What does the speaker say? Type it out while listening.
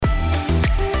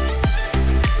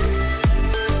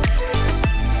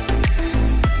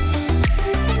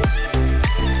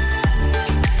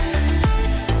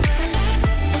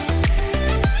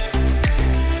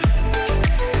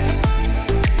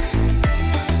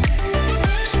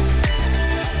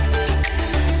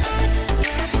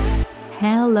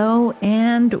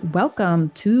and welcome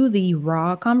to the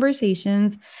Raw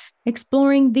Conversations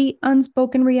Exploring the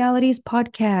Unspoken Realities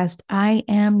podcast. I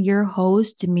am your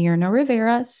host, Mirna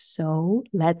Rivera. So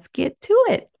let's get to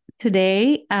it.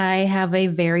 Today, I have a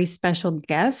very special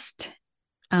guest.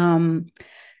 Um,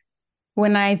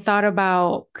 when I thought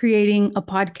about creating a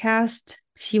podcast,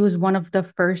 she was one of the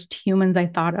first humans I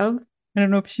thought of. I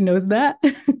don't know if she knows that.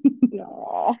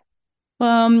 Aw.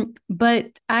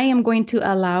 But I am going to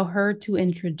allow her to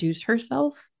introduce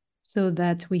herself so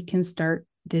that we can start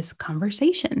this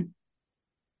conversation.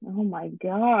 Oh my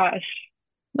gosh.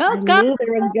 I Welcome. knew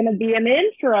there was gonna be an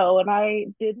intro and I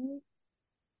didn't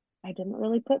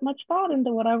really put much thought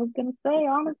into what I was gonna say,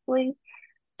 honestly.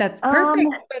 That's Um,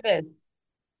 perfect for this.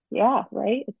 yeah,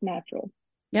 right? It's natural.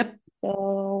 Yep.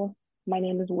 So my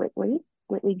name is Whitley,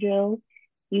 Whitley Joe,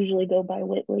 usually go by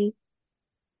Whitley.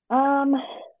 Um,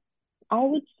 I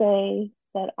would say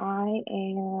that I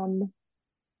am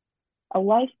a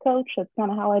life coach. That's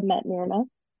kind of how I met Myrna,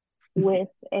 with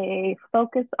a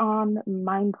focus on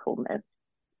mindfulness.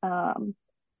 Um,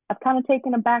 I've kind of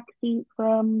taken a back seat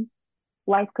from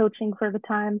life coaching for the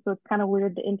time, so it's kind of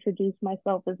weird to introduce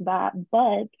myself as that,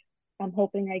 but I'm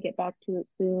hoping I get back to it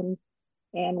soon,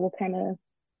 and we'll kind of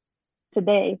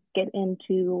today get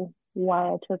into why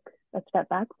I took a step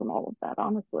back from all of that,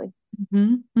 honestly.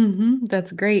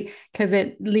 That's great because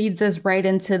it leads us right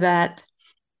into that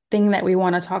thing that we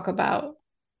want to talk about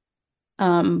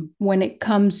when it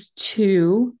comes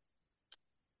to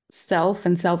self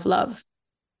and self love.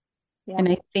 Yeah. And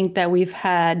I think that we've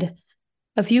had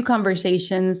a few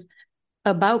conversations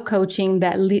about coaching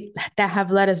that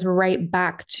have led us right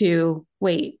back to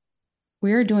wait,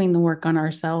 we're doing the work on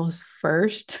ourselves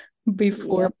first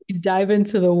before Yep. we dive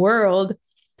into the world.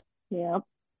 Yep.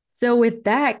 So, with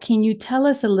that, can you tell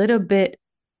us a little bit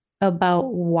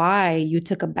about why you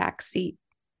took a back seat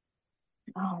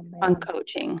Oh on man.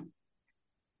 coaching?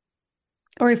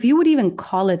 Or if you would even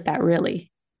call it that,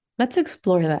 really? Let's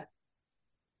explore that.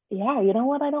 Yeah, you know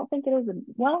what? I don't think it is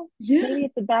well, Yeah. maybe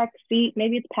it's a back seat,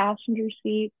 maybe it's passenger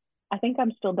seat. I think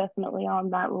I'm still definitely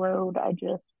on that road. I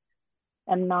just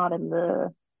am not in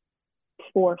the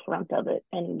forefront of it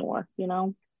anymore.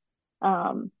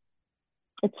 Um,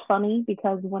 it's funny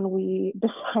because when we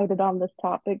decided on this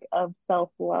topic of self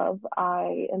love,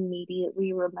 I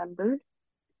immediately remembered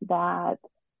that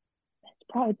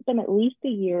it's been at least a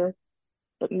year,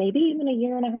 but maybe even a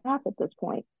year and a half at this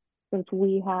point since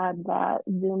we had that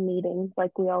Zoom meeting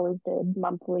like we always did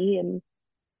monthly. And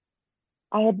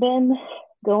I had been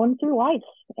going through life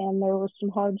and there was some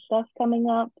hard stuff coming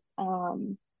up.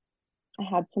 I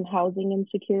had some housing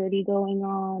insecurity going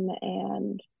on,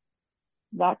 and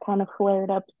that kind of flared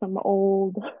up some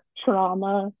old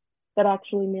trauma that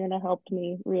actually Mirna helped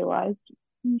me realize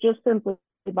just simply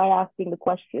by asking the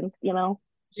question, have you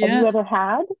Yeah. ever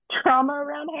had trauma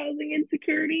around housing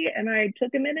insecurity? And I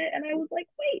took a minute and I was like,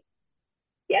 wait,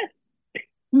 yes,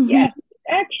 yes,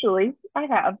 actually, I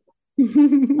have.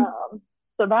 Um,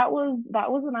 so that was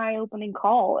an eye-opening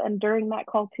call. And during that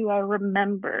call too, I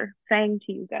remember saying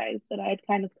to you guys that I had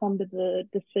kind of come to the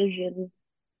decision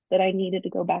that I needed to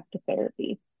go back to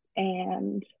therapy.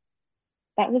 And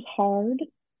that was hard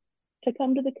to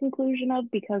come to the conclusion of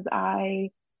because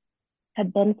I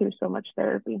had been through so much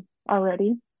therapy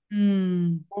already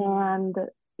Mm. and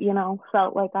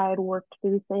felt like I had worked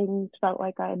through things, felt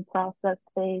like I had processed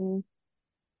things.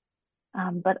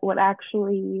 But what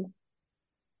actually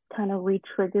kind of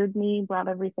re-triggered me, brought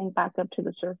everything back up to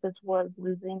the surface was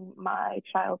losing my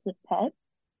childhood pet.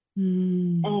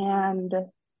 Mm. And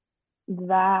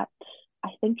that I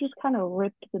think just kind of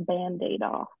ripped the band-aid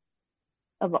off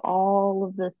of all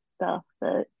of this stuff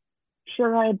that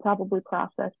sure I had probably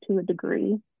processed to a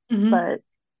degree, Mhm. but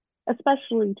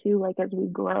especially too, like as we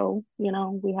grow,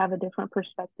 we have a different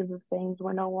perspective of things.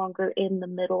 We're no longer in the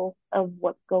middle of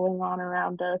what's going on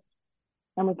around us,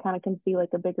 and we kind of can see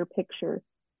like a bigger picture.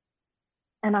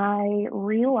 And I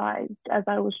realized as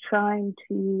I was trying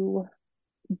to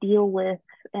deal with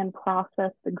and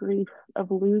process the grief of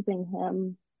losing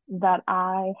him that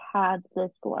I had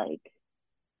this like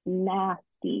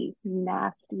nasty,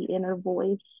 nasty inner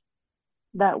voice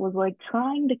that was like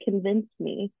trying to convince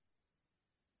me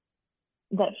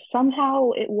that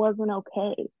somehow it wasn't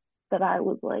okay that I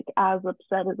was like as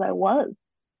upset as I was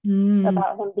Mm.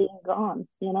 about him being gone.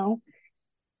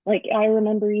 Like I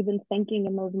remember even thinking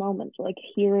in those moments, like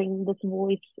hearing this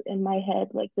voice in my head,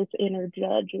 like this inner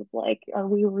judge of like, are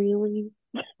we really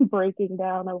breaking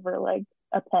down over like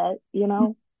a pet?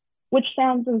 Which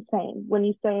sounds insane when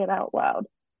you say it out loud.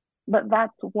 But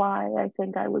that's why I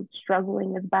think I was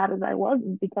struggling as bad as I was,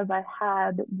 because I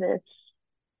had this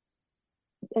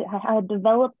I had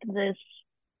developed this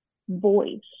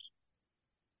voice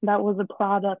that was a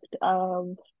product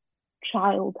of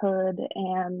childhood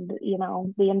and,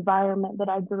 the environment that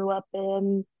I grew up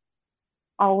in,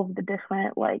 all of the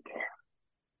different, like,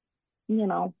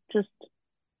 just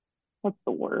what's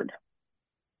the word?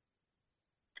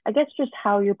 I guess just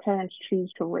how your parents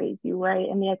choose to raise you, right?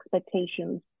 And the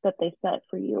expectations that they set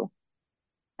for you.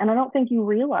 And I don't think you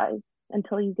realize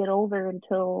until you get older,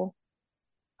 until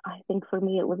I think for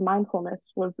me, it was mindfulness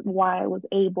was why I was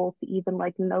able to even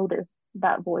like notice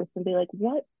that voice and be like,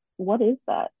 what is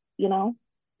that?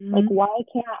 Like, Mhm. why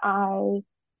can't I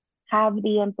have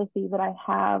the empathy that I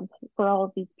have for all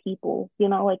of these people?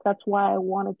 Like that's why I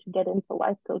wanted to get into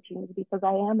life coaching, is because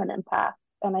I am an empath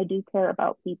and I do care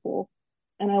about people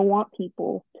and I want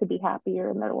people to be happier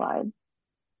in their lives.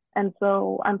 And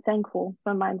so I'm thankful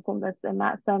for mindfulness in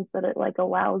that sense, that it like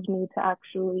allows me to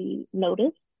actually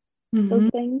notice those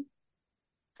Mhm. things.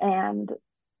 And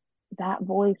that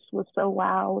voice was so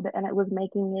loud and it was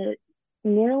making it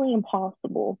nearly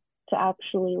impossible to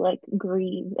actually like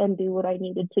grieve and do what I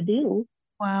needed to do,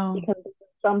 Wow. because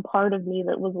some part of me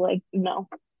that was like, no,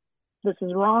 this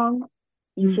is wrong.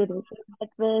 You Mm. shouldn't feel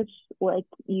like this. Like,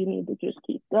 you need to just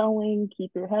keep going,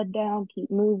 keep your head down, keep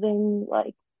moving.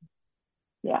 Like,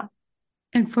 yeah.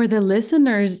 And for the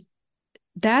listeners,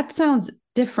 that sounds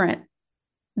different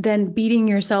than beating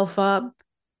yourself up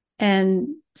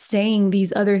and saying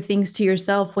these other things to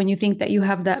yourself when you think that you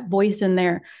have that voice in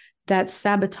there that's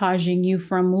sabotaging you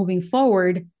from moving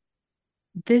forward.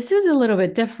 This is a little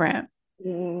bit different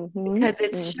Mm-hmm. because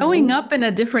it's Mm-hmm. showing up in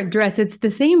a different dress. It's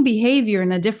the same behavior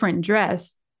in a different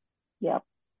dress. Yep.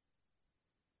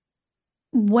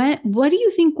 What do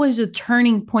you think was the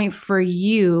turning point for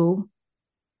you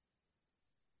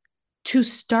to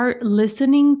start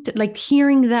listening to, like,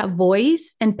 hearing that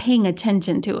voice and paying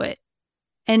attention to it?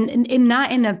 And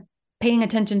not in a paying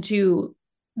attention to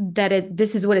that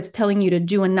this is what it's telling you to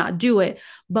do and not do it,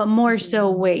 but more Mm-hmm.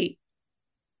 so, wait,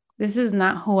 this is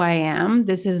not who I am.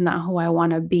 This is not who I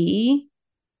want to be,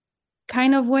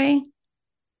 kind of way.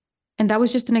 And that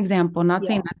was just an example, not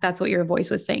saying Yeah. that that's what your voice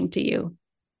was saying to you.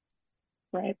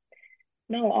 Right.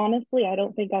 No, honestly, I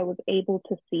don't think I was able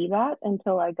to see that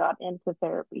until I got into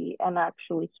therapy and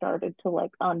actually started to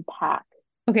like unpack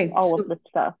Okay, all so of the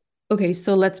stuff.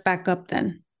 let's back up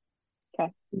then.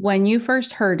 Okay. When you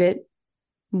first heard it,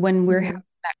 when we're having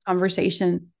Mm-hmm. that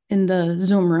conversation in the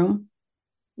Zoom room,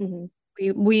 Mm-hmm.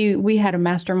 we had a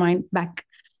mastermind back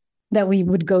that we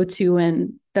would go to,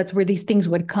 and that's where these things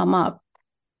would come up.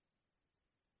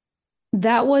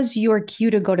 That was your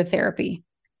cue to go to therapy.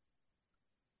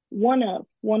 One of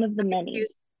the many.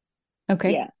 Confused.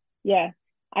 Okay. Yeah. Yeah.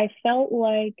 I felt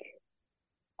like,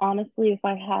 honestly, if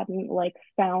I hadn't like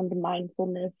found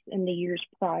mindfulness in the years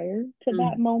prior to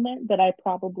that Mm. moment, that I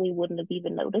probably wouldn't have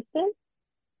even noticed it.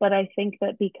 But I think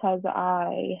that because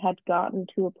I had gotten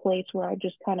to a place where I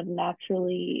just kind of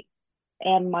naturally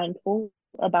am mindful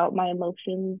about my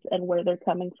emotions and where they're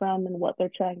coming from and what they're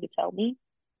trying to tell me.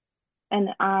 And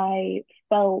I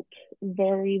felt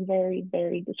very, very,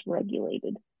 very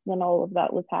dysregulated when all of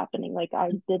that was happening. Like, I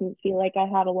didn't feel like I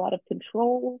had a lot of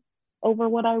control over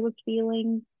what I was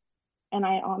feeling. And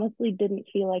I honestly didn't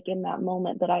feel like in that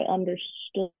moment that I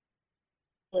understood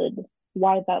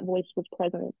why that voice was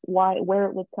present, where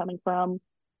it was coming from.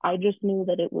 I just knew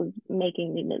that it was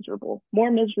making me miserable, more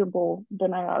miserable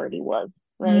than I already was,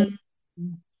 right?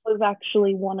 Mm. Was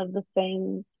actually one of the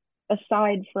things,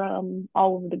 aside from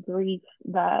all of the grief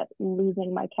that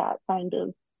losing my cat kind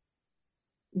of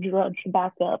drudged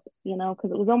back up,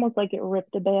 because it was almost like it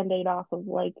ripped a band-aid off of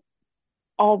like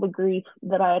all the grief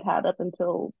that I had had up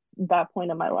until that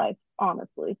point in my life,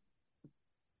 honestly.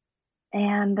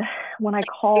 And when I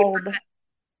Paper called,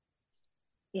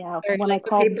 yeah, Or when I like the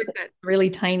called, paper cut really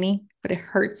tiny, but it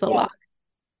hurts a yeah, lot.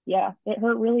 yeah, it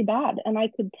hurt really bad. And I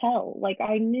could tell, like,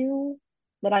 I knew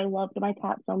that I loved my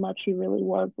cat so much. He really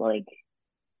was like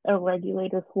a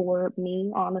regulator for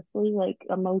me, honestly, like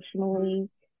emotionally,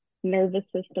 nervous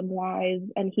system wise.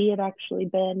 And he had actually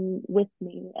been with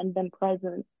me and been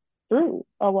present through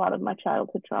a lot of my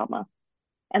childhood trauma.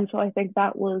 And so I think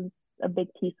that was a big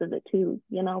piece of it too,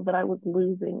 that I was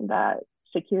losing that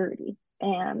security.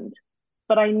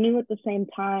 But I knew at the same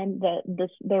time that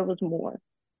there was more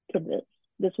to this.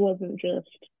 This wasn't just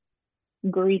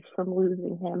grief from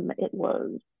losing him. It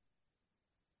was,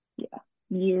 yeah,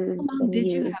 years How long and did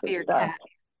you years have of your stuff.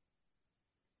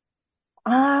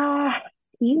 cat?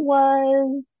 He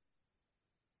was,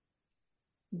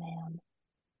 man,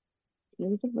 he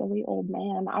was a really old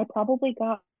man. I probably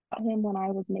got him when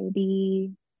I was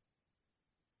maybe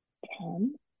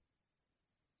 10.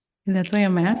 And that's why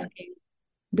I'm Yeah. asking.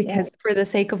 Yeah. because for the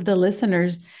sake of the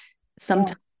listeners, Yeah.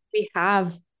 sometimes we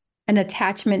have an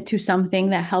attachment to something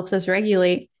that helps us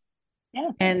regulate,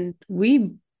 Yeah. and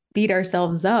we beat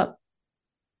ourselves up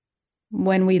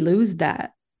when we lose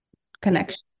that Yeah.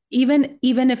 connection.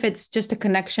 Even if it's just a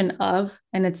connection of,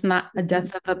 and it's not a Hmm.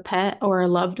 death of a pet or a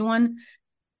loved one,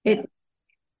 Yeah. it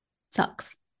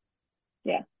sucks.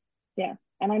 Yeah. Yeah.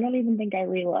 And I don't even think I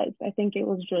realized. I think it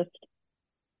was just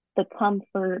the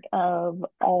comfort of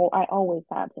all I always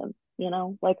had him,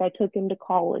 like I took him to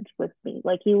college with me.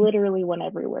 Like he literally went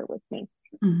everywhere with me.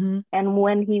 Mm-hmm. And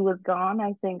when he was gone,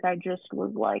 I think I just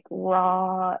was like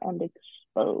raw and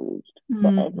exposed to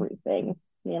Mm-hmm. everything,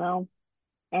 you know?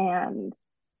 And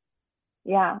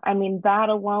yeah, I mean, that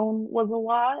alone was a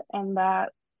lot. And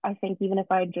that I think even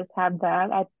if I just had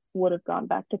that, I would have gone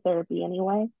back to therapy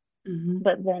anyway. Mm-hmm.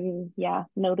 But then, yeah,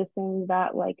 noticing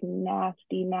that like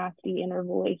nasty, nasty inner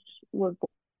voice was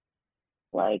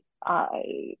like,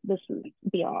 this is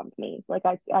beyond me. Like,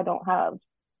 I don't have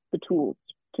the tools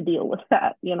to deal with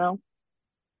that.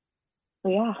 So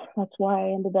yeah, that's why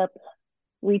I ended up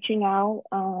reaching out.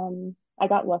 I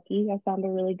got lucky. I found a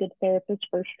really good therapist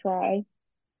first try.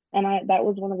 And that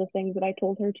was one of the things that I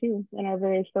told her too in our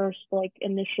very first like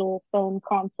initial phone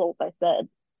consult. I said,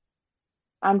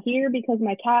 I'm here because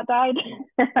my cat died.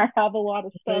 I have a lot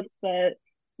of stuff that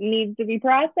needs to be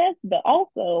processed, but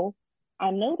also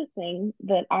I'm noticing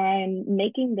that I'm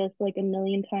making this like a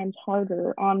million times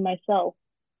harder on myself.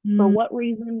 For Mm-hmm. what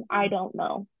reason? I don't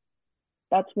know.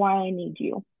 That's why I need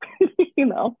you, you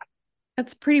know?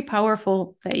 That's pretty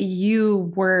powerful that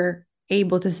you were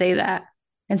able to say that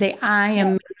and say, I Yeah,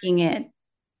 am making it yeah,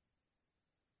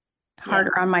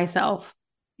 harder on myself.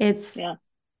 It's yeah.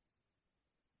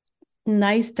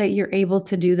 nice that you're able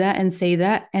to do that and say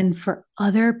that, and for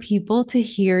other people to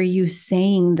hear you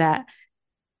saying that,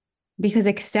 because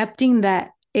accepting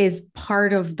that is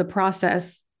part of the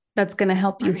process that's going to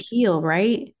help you Right. heal,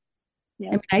 right? I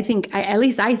Yeah, mean, at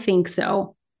least I think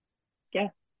so. yeah,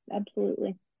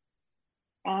 absolutely.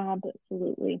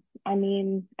 Absolutely. I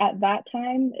mean, at that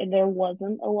time, there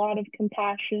wasn't a lot of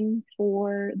compassion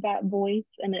for that voice,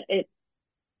 and it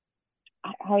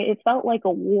felt like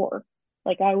a war.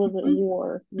 Like I was at Mhm.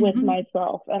 war with Mhm.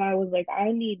 myself, and I was like,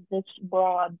 I need this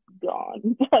broad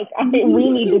gone. Like we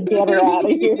need to get her out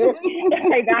of here.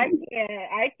 Like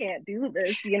I can't do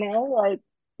this. Like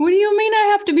What do you mean I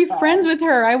have to be friends uh, with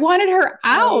her? I wanted her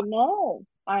I out. know,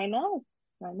 I know,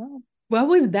 I know. What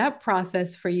was that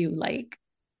process for you like?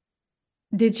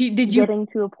 Did you Getting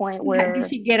to a point did where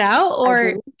she get out, I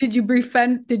or do.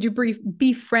 befriend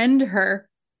her?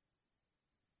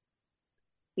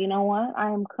 You know what?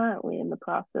 I am currently in the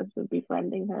process of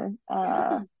befriending her.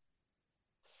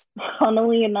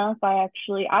 Funnily enough, I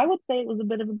would say it was a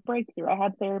bit of a breakthrough. I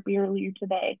had therapy earlier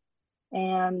today,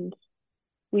 and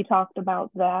we talked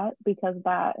about that because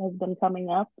that has been coming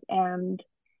up. And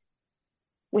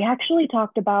we actually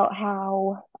talked about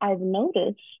how I've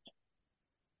noticed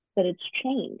that it's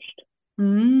changed.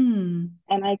 Mm.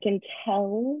 And I can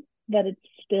tell that it's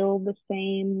still the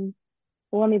same.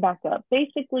 Well, let me back up.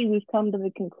 Basically, we've come to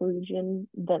the conclusion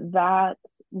that that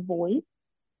voice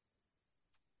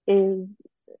is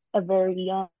a very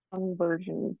young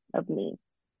version of me.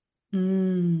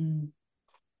 Mm.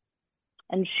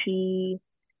 And she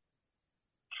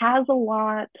has a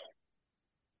lot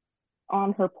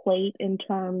on her plate in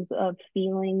terms of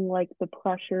feeling like the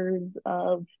pressures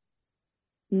of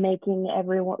making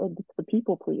everyone, it's the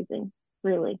people pleasing,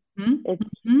 really. It's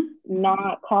Mm-hmm.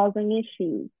 not causing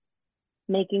issues,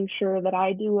 making sure that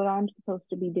I do what I'm supposed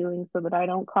to be doing so that I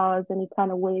don't cause any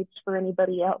kind of waves for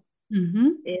anybody else. Mm-hmm.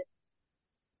 It's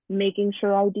making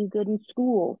sure I do good in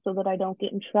school so that I don't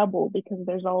get in trouble because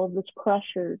there's all of this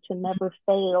pressure to never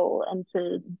fail and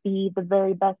to be the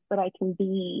very best that I can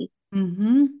be.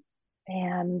 Mm-hmm.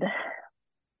 And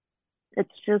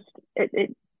it's just,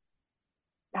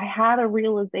 I had a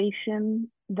realization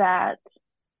that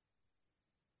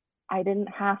I didn't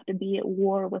have to be at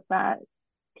war with that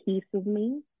piece of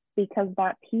me because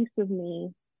that piece of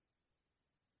me,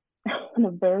 in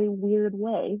a very weird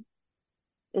way,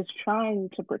 is trying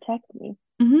to protect me.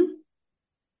 Mm-hmm.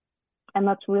 And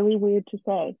that's really weird to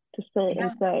sit and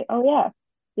Yeah. say, oh, yeah,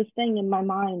 this thing in my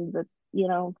mind that's,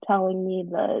 telling me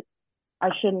that I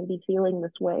shouldn't be feeling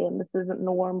this way and this isn't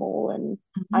normal and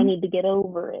I Mm-hmm. need to get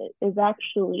over it is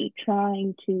actually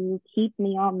trying to keep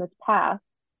me on this path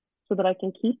so that I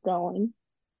can keep going,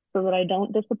 so that I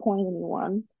don't disappoint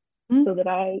anyone, so that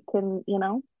I can,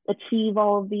 achieve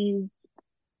all of these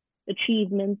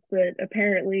achievements that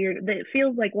apparently that it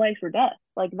feels like life or death.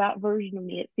 Like that version of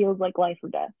me, it feels like life or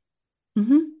death.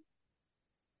 Mm-hmm.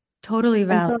 Totally And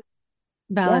valid. so,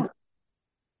 yeah, Valid.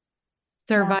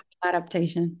 Yeah. Survival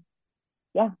adaptation.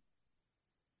 Yeah.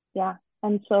 Yeah.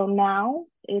 And so now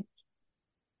it's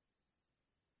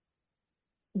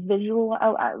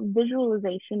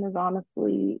visualization is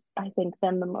honestly, I think,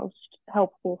 been the most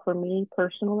helpful for me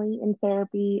personally in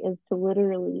therapy, is to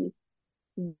literally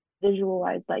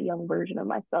visualize that young version of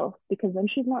myself, because then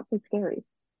she's not so scary.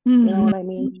 You know Mm-hmm. what I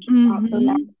mean? She's not so Mm-hmm.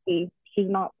 nasty. She's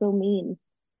not so mean.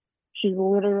 She's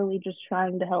literally just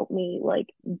trying to help me like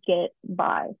get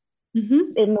by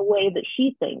Mm-hmm. in the way that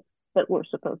she thinks that we're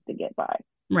supposed to get by.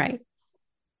 Right.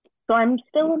 So I'm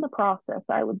still in the process,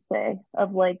 I would say,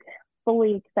 of like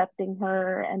fully accepting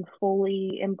her and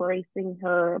fully embracing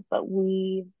her. But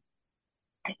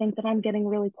I think that I'm getting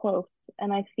really close.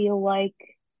 And I feel like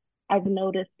I've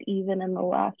noticed even in the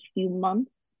last few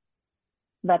months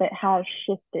that it has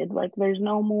shifted. Like there's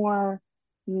no more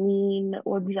mean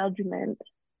or judgment.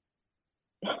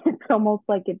 It's almost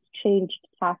like it's changed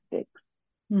tactics.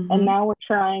 And Mm-hmm. now we're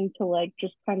trying to like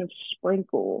just kind of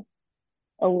sprinkle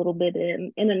a little bit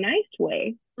in a nice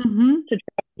way Mm-hmm. to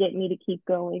try to get me to keep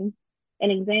going.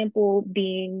 An example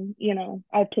being,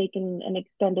 I've taken an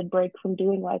extended break from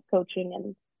doing life coaching,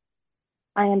 and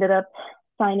I ended up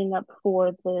signing up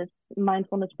for this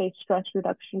mindfulness based stress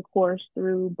reduction course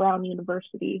through Brown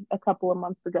University a couple of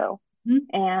months ago.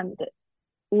 And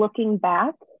looking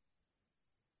back,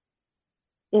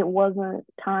 it wasn't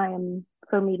time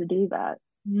for me to do that,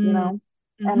 you Mm-hmm. know?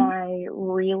 And Mm-hmm. I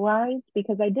realized,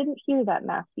 because I didn't hear that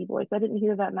nasty voice, I didn't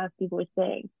hear that nasty voice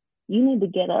saying, you need to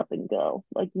get up and go.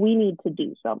 Like, we need to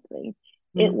do something.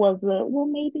 It was well,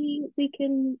 maybe we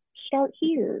can start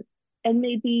here. And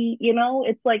maybe,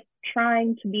 it's like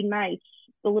trying to be nice.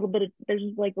 There's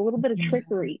like a little bit of Yeah.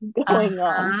 trickery going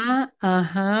on. Uh-huh.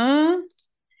 Uh-huh.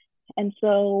 And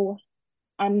so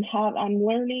I'm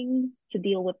learning to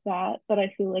deal with that, but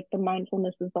I feel like the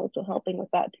mindfulness is also helping with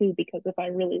that too, because if I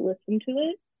really listen to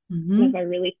it and if Mm-hmm. I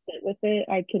really sit with it,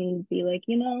 I can be like,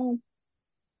 I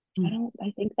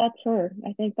think that's her.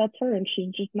 I think that's her. And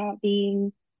she's just not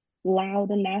being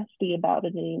loud and nasty about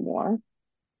it anymore.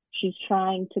 She's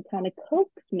trying to kind of coax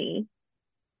me,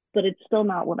 but it's still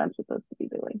not what I'm supposed to be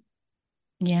doing.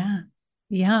 Yeah.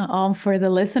 Yeah. For the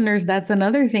listeners, that's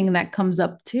another thing that comes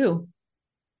up too.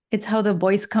 It's how the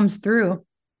voice comes through,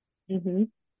 Mm-hmm.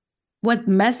 what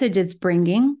message it's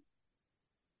bringing,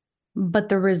 but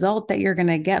the result that you're going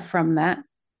to get from that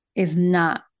is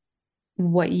not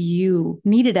what you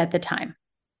needed at the time.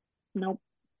 Nope.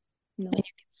 And Nope. you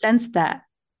can sense that.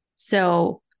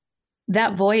 So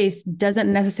that voice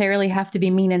doesn't necessarily have to be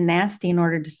mean and nasty in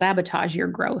order to sabotage your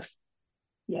growth.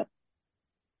 Yep.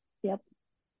 Yep.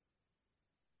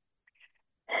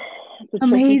 It's a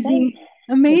tricky thing. Amazing. It's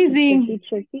a Amazing. tricky,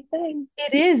 tricky thing.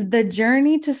 It is. The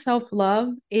journey to self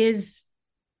love is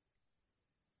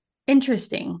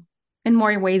interesting in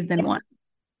more ways than Yeah. one.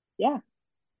 Yeah.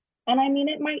 And I mean,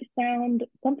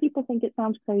 some people think it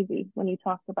sounds crazy when you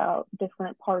talk about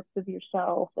different parts of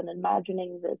yourself and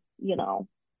imagining this,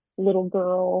 little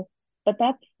girl. But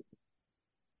that's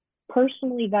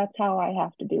how I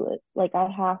have to do it. Like, I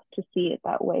have to see it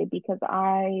that way, because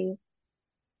I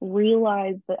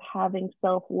realize that having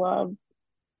self love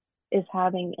is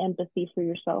having empathy for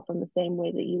yourself in the same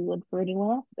way that you would for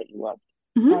anyone else that you love,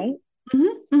 Mm-hmm. right?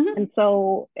 Mm-hmm. Mm-hmm. And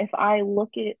so if I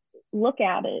look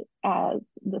at it as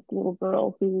this little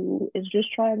girl who is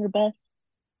just trying her best,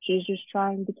 she's just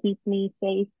trying to keep me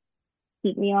safe,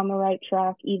 keep me on the right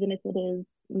track, even if it is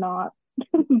not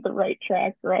the right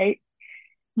track, right?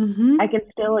 I Mm-hmm. can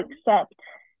still accept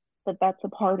that that's a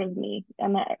part of me.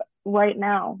 And that right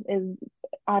now is,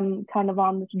 I'm kind of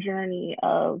on this journey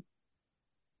of,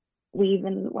 we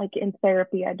even like in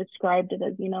therapy, I described it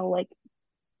as, like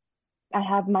I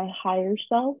have my higher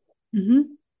self, Mm-hmm.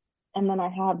 and then I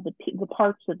have the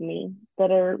parts of me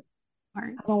that are, I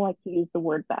Parts. don't like to use the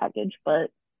word baggage, but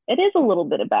it is a little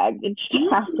bit of baggage to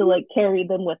have to Mm-hmm. like carry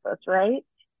them with us, right?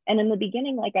 And in the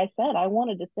beginning, like I said, I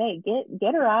wanted to say,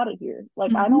 get her out of here.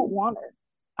 Like, I don't Mm-hmm. want her.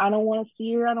 I don't want to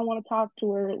see her. I don't want to talk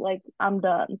to her. Like, I'm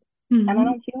done. And I Mm-hmm.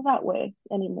 don't feel that way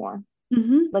anymore.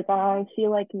 Mm-hmm. Like, I feel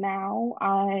like now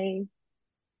I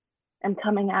am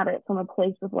coming at it from a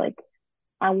place of like,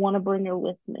 I want to bring her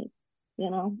with me,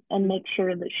 and make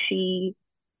sure that she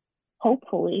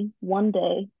hopefully one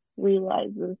day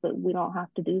realizes that we don't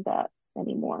have to do that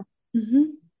anymore. Mm-hmm.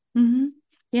 Mm-hmm.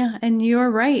 Yeah, and you're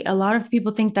right. A lot of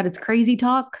people think that it's crazy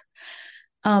talk.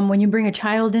 When you bring a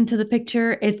child into the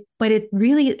picture, but it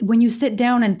really, when you sit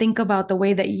down and think about the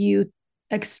way that you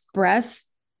express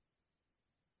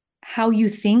how you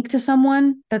think to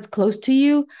someone that's close to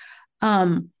you,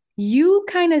 you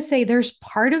kind of say, there's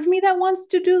part of me that wants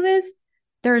to do this,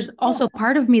 There's Yeah. also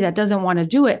part of me that doesn't want to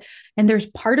do it. And there's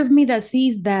part of me that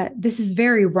sees that this is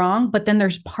very wrong, but then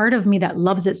there's part of me that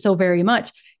loves it so very much.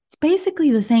 It's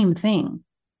basically the same thing.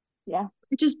 Yeah.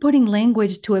 You're just putting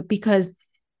language to it because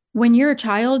when you're a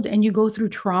child and you go through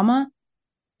trauma,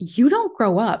 you don't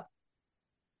grow up.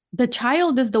 The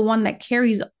child is the one that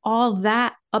carries all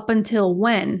that up until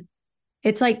when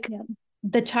it's like Yeah.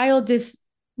 the child is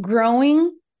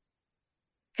growing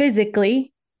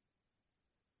physically,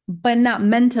 but not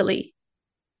mentally.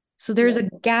 So there's Yep.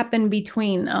 a gap in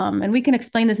between. And we can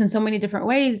explain this in so many different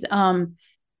ways.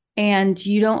 And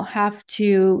you don't have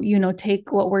to,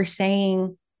 take what we're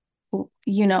saying,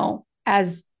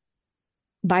 as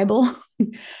Bible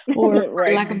or for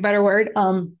Right. lack of a better word.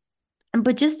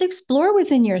 But just explore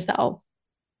within yourself.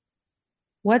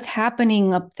 What's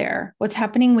happening up there? What's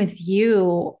happening with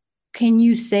you? Can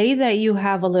you say that you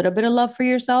have a little bit of love for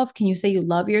yourself? Can you say you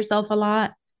love yourself a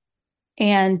lot?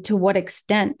 And to what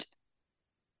extent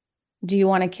do you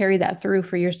want to carry that through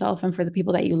for yourself and for the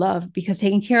people that you love? Because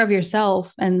taking care of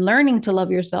yourself and learning to love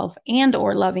yourself and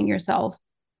or loving yourself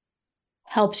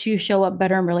helps you show up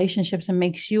better in relationships and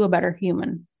makes you a better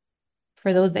human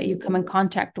for those that you come Absolutely. in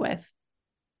contact with.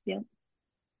 Yep.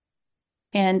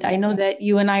 And I know that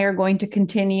you and I are going to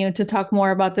continue to talk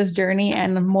more about this journey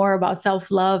and more about self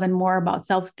love and more about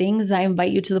self things. I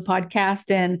invite you to the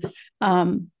podcast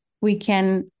and we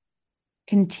can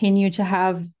continue to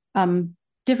have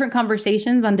different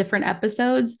conversations on different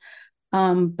episodes.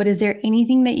 But is there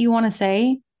anything that you want to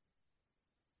say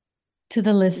to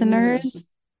the Mm. listeners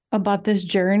about this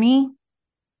journey?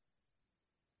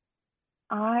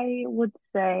 I would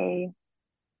say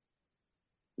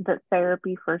that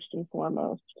therapy, first and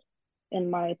foremost, in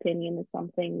my opinion, is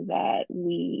something that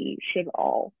we should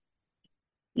all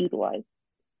utilize,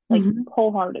 like Mm-hmm.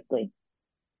 wholeheartedly.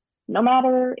 No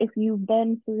matter if you've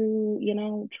been through,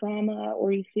 trauma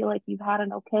or you feel like you've had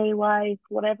an okay life,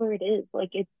 whatever it is,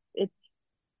 like it's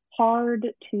hard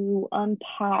to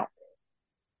unpack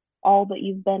all that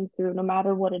you've been through, no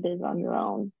matter what it is on your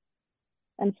own.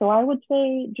 And so I would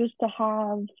say just to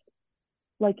have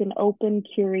like an open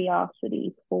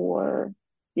curiosity for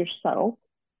yourself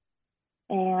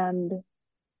and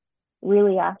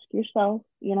really ask yourself,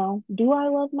 do I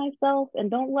love myself?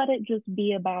 And don't let it just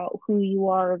be about who you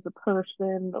are as a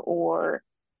person or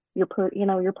your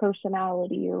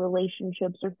personality, your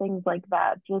relationships or things like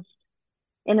that. Just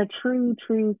in a true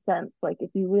sense, like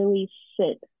if you really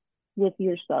sit with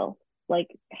yourself, like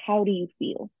how do you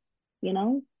feel? You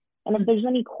know? And if there's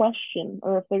any question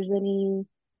or if there's any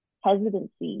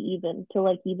hesitancy even to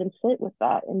like even sit with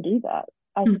that and do that,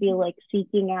 I feel like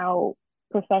seeking out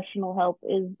professional help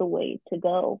is the way to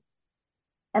go.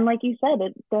 And like you said,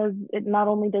 it not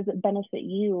only does it benefit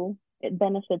you, it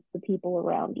benefits the people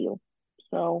around you.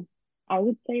 So I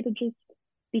would say to just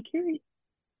be curious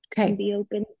and Okay. be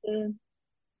open to,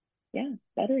 yeah,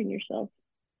 bettering yourself.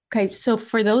 Okay. So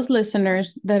for those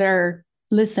listeners that are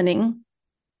listening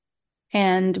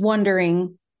and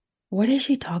wondering, what is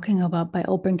she talking about by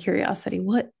open curiosity?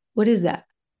 What is that?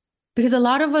 Because a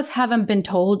lot of us haven't been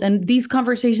told, and these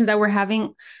conversations that we're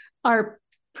having are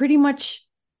pretty much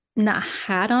not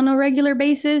had on a regular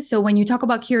basis. So when you talk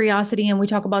about curiosity and we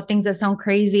talk about things that sound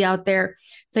crazy out there,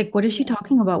 it's like, what is she Yeah.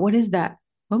 talking about? What is that?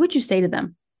 What would you say to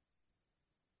them?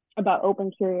 About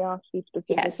open curiosity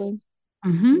Yes. specifically.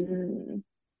 Mm-hmm. Mm,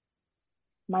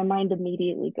 my mind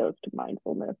immediately goes to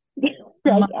mindfulness.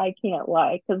 I can't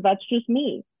lie because that's just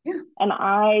me. Yeah. And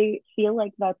I feel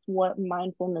like that's what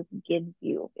mindfulness gives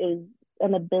you is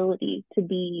an ability to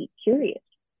be curious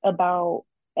about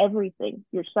everything,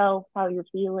 yourself, how you're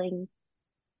feeling.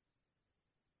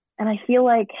 And I feel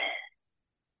like,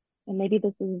 and maybe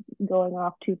this is going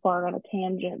off too far on a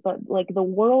tangent, but like the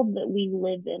world that we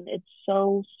live in, it's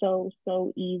so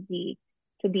easy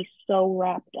to be so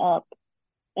wrapped up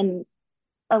in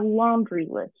a laundry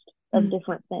list of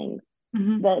different things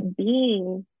Mm-hmm.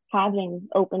 that having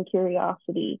open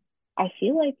curiosity, I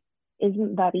feel like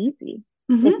isn't that easy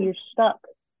if Mm-hmm. you're stuck,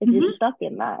 if you're Mm-hmm. stuck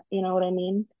in that, you know what I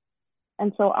mean?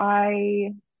 And so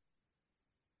I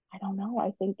don't know.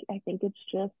 I think it's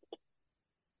just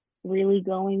really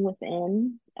going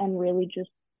within and really just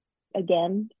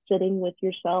again sitting with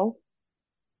yourself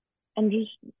and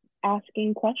just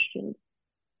asking questions.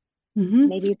 Mm-hmm.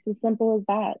 Maybe it's as simple as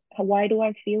that. Why do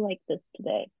I feel like this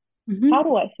today? How Mm-hmm.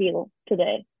 do I feel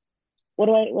today? What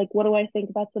do I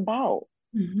think that's about?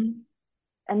 Mm-hmm.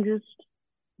 And just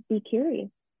be curious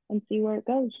and see where it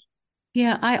goes.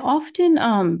 Yeah, I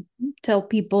often tell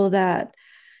people that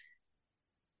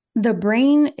the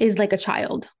brain is like a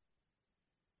child.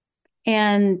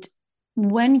 And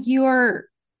when you're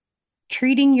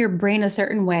treating your brain a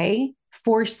certain way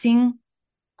forcing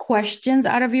questions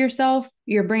out of yourself,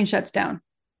 your brain shuts down.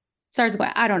 Starts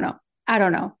going, I don't know. I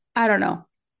don't know. I don't know.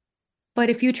 But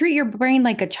if you treat your brain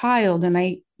like a child, and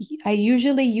I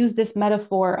usually use this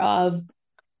metaphor of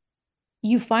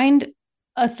you find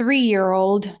a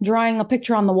 3-year-old drawing a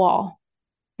picture on the wall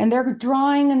and they're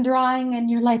drawing and drawing, and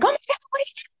you're like, oh my God, what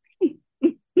are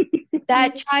you doing?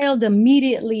 That child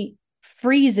immediately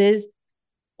freezes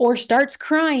or starts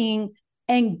crying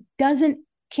and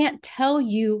can't tell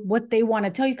you what they want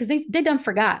to tell you because they done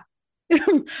forgot.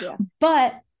 Yeah.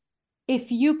 But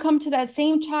if you come to that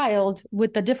same child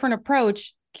with a different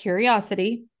approach,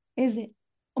 curiosity, is it,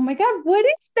 oh my God, what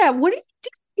is that? What are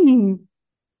you doing?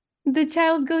 The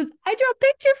child goes, I draw a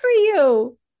picture for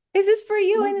you. Is this for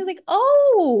you? Yeah. And it's like,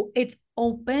 oh, it's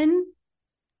open.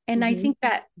 And I Mm-hmm. think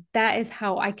that that is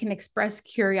how I can express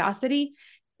curiosity,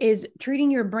 is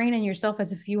treating your brain and yourself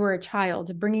as if you were a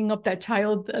child, bringing up that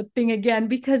child thing again,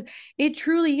 because it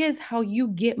truly is how you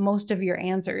get most of your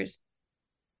answers.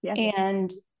 Yeah.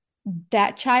 And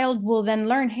that child will then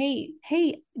learn, hey,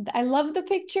 I love the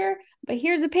picture, but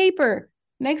here's a paper.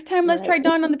 Next time, let's Right. try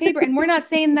drawing on the paper. And we're not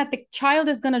saying that the child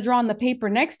is going to draw on the paper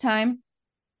next time.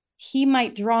 He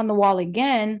might draw on the wall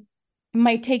again. It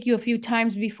might take you a few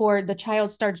times before the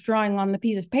child starts drawing on the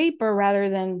piece of paper rather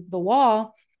than the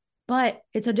wall, but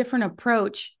it's a different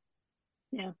approach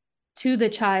Yeah. to the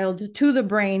child, to the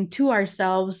brain, to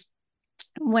ourselves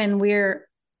when we're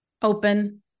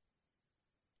open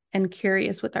and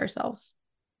curious with ourselves.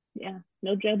 Yeah.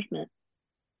 No judgment.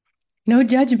 No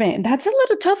judgment. That's a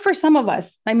little tough for some of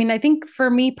us. I mean, I think for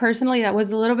me personally, that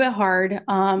was a little bit hard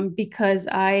because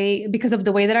of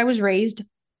the way that I was raised.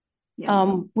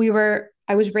 Yeah.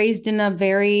 I was raised in a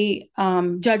very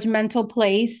judgmental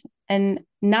place, and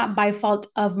not by fault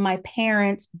of my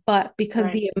parents, but because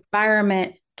Right. the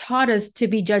environment taught us to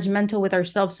be judgmental with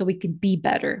ourselves so we could be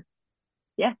better,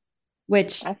 Yeah.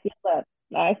 which I feel that.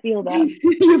 I feel that.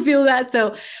 you feel that.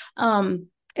 So, um,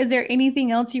 is there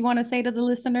anything else you want to say to the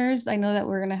listeners? I know that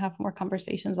we're going to have more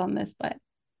conversations on this, but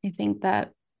I think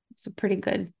that it's a pretty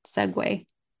good segue.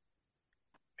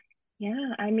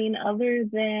 Yeah. I mean, other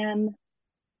than,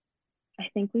 I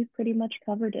think we've pretty much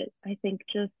covered it. I think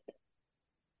just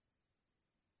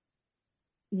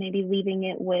maybe leaving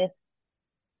it with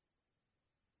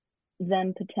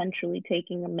them potentially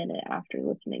taking a minute after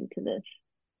listening to this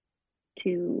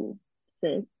to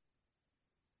sit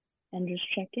and just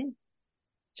check in and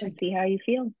Check see how you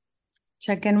feel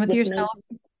check in with with no yourself.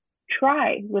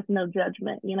 try with no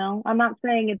judgment, you know. I'm not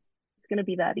saying it's going to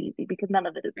be that easy because none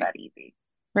of it is Right. that easy.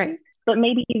 Right. But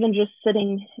maybe even just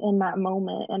sitting in that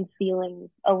moment and feeling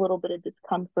a little bit of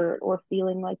discomfort or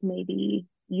feeling like maybe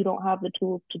you don't have the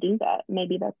tools to do that.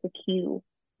 Maybe that's a cue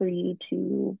for you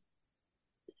to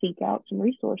seek out some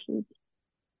resources.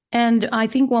 And I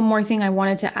think one more thing I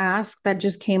wanted to ask that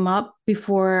just came up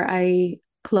before I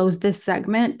close this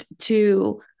segment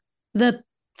to the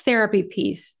therapy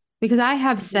piece, because I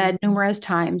have Mm-hmm. said numerous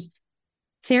times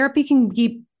therapy can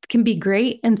be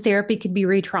great and therapy could be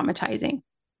re-traumatizing.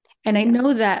 And I Yeah.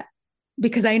 know that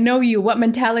because I know you, what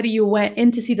mentality you went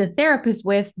in to see the therapist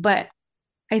with, but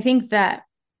I think that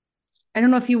I don't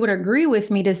know if you would agree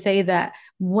with me to say that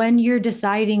when you're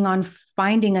deciding on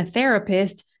finding a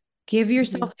therapist, give Mm-hmm.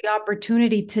 yourself the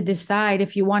opportunity to decide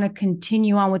if you want to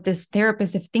continue on with this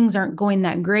therapist if things aren't going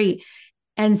that great,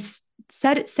 and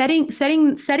setting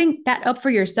that up for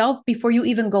yourself before you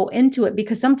even go into it,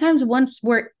 because sometimes once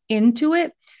we're into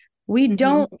it, we Mm-hmm.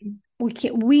 don't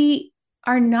we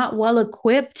are not well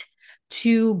equipped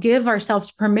to give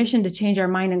ourselves permission to change our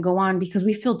mind and go on because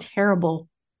we feel terrible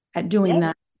at doing Yep.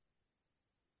 that.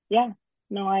 Yeah.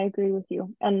 No, I agree with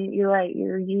you. And you're right.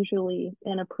 You're usually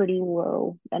in a pretty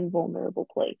low and vulnerable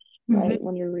place, Mm-hmm. right?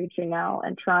 When you're reaching out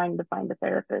and trying to find a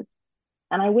therapist.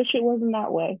 And I wish it wasn't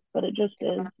that way, but it just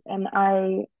is. And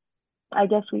I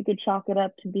guess we could chalk it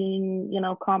up to being, you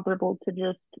know, comparable to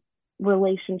just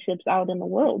relationships out in the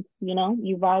world. You know,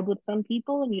 you vibe with some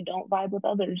people and you don't vibe with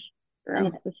others. And True.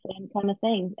 it's the same kind of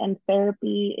thing. And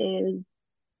therapy is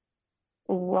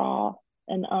raw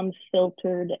and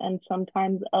unfiltered and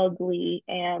sometimes ugly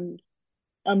and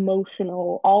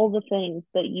emotional, all the things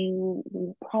that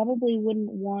you probably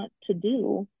wouldn't want to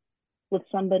do with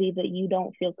somebody that you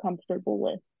don't feel comfortable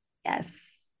with.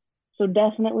 Yes. So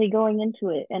definitely going into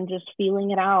it and just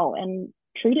feeling it out and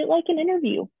treat it like an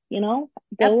interview, you know,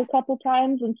 go Yep. a couple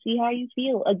times and see how you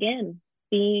feel. Again,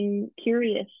 being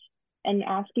curious and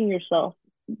asking yourself,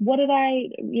 what did I,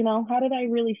 you know, how did I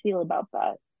really feel about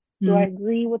that? Do I Mm,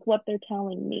 agree with what they're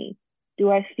telling me?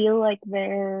 Do I feel like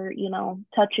they're, you know,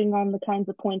 touching on the kinds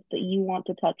of points that you want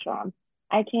to touch on?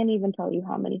 I can't even tell you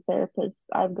how many therapists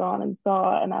I've gone and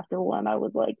saw, and after one, I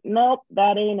was like, nope,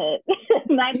 that ain't it.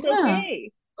 And that's Yeah.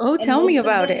 okay. Oh, And tell me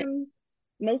about it.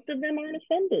 most of them aren't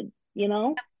offended, you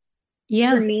know? For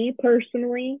Yeah. me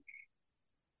personally,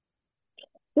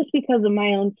 just because of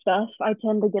my own stuff, I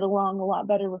tend to get along a lot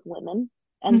better with women.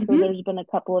 And so Hmm. there's been a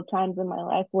couple of times in my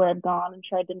life where I've gone and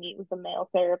tried to meet with a male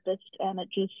therapist, and it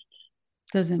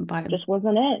Doesn't vibe. just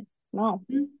wasn't it. No,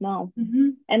 no. Mm-hmm.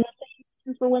 And the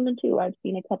same for women too. I've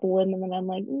seen a couple women and I'm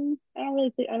like,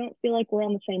 I don't feel like we're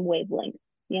on the same wavelength,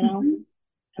 you know? Hmm.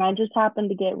 And I just happened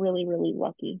to get really, really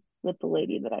lucky with the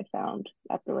lady that I found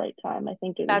at the right time. I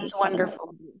think it was That's just kind of meant wonderful.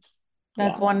 to be.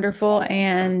 That's Yeah. wonderful.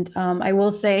 And I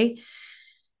will say,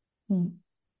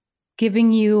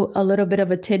 giving you a little bit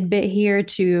of a tidbit here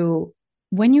to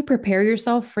when you prepare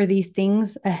yourself for these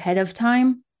things ahead of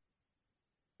time,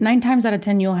 9 times out of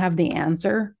 10, you'll have the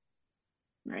answer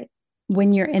Right.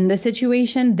 when you're in the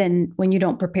situation than when you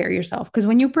don't prepare yourself. Because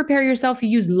when you prepare yourself, you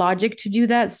use logic to do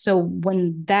that. So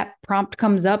when that prompt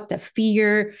comes up, the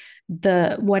fear,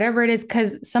 the whatever it is,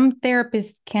 because some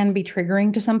therapists can be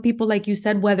triggering to some people, like you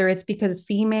said, whether it's because it's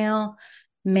female,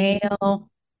 Mm-hmm. male,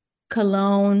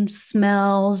 cologne,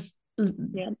 smells,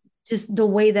 Yeah. just the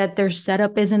way that their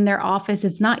setup is in their office.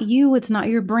 It's not you, it's not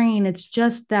your brain. It's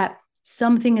just that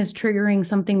something is triggering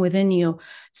something within you.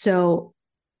 So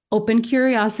open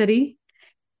curiosity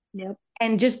Yep.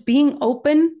 and just being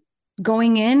open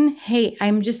going in. Hey,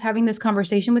 I'm just having this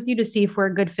conversation with you to see if we're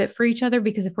a good fit for each other,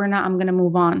 because if we're not, I'm going to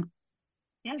move on.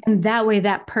 Yeah. And that way,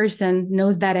 that person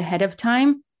knows that ahead of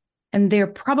time. And they're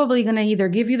probably going to either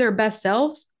give you their best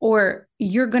selves or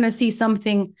you're going to see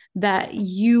something that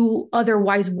you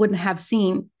otherwise wouldn't have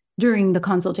seen during the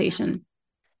consultation.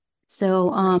 So,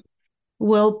 Right.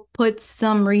 we'll put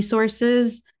some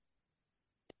resources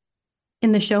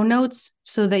in the show notes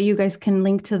so that you guys can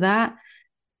link to that.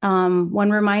 One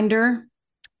reminder,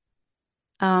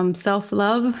 self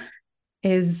love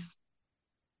is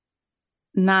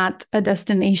not a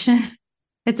destination.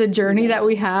 It's a journey that No.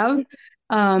 we have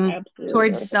um, towards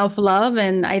Absolutely. self love.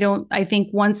 And I think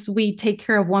once we take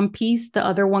care of one piece, the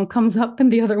other one comes up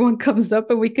and the other one comes up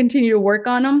and we continue to work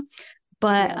on them.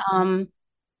 But Yeah.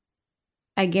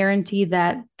 I guarantee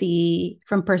that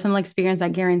from personal experience, I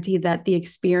guarantee that the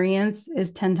experience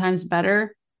is 10 times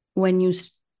better when you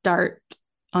start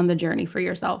on the journey for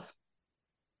yourself.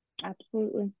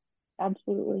 Absolutely.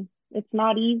 Absolutely. It's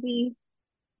not easy,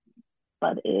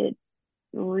 but it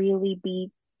really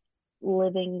beats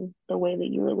living the way that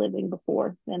you were living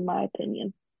before, in my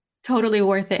opinion. Totally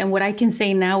worth it. And what I can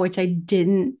say now, which I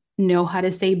didn't know how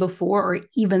to say before or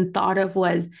even thought of,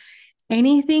 was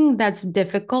anything that's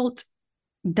difficult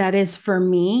that is for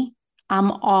me,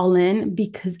 I'm all in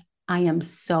because I am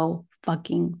so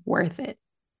fucking worth it.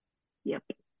 Yep.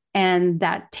 And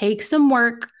that takes some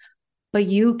work, but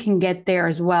you can get there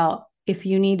as well. If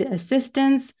you need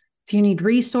assistance, if you need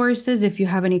resources, if you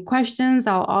have any questions,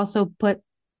 I'll also put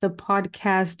the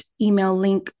podcast email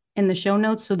link in the show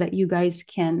notes so that you guys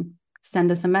can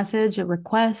send us a message, a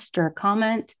request, or a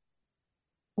comment,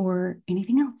 or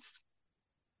anything else.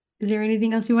 Is there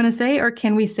anything else you want to say, or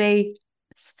can we say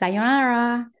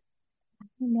sayonara?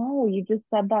 No, you just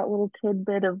said that little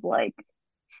tidbit of like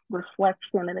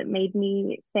reflection, and it made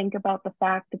me think about the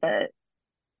fact that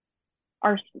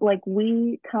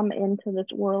we come into this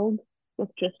world with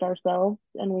just ourselves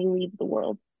and we leave the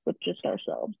world with just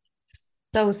ourselves.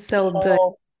 So, so good.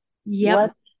 So Yep,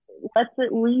 let's let's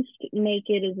at least make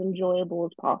it as enjoyable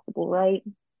as possible, right?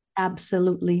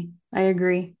 absolutely. I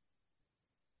agree.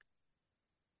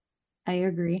 I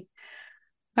agree.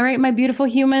 All right, my beautiful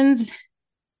humans,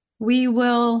 we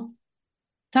will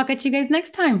talk at you guys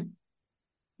next time.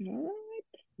 Yeah.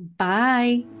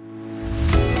 Bye.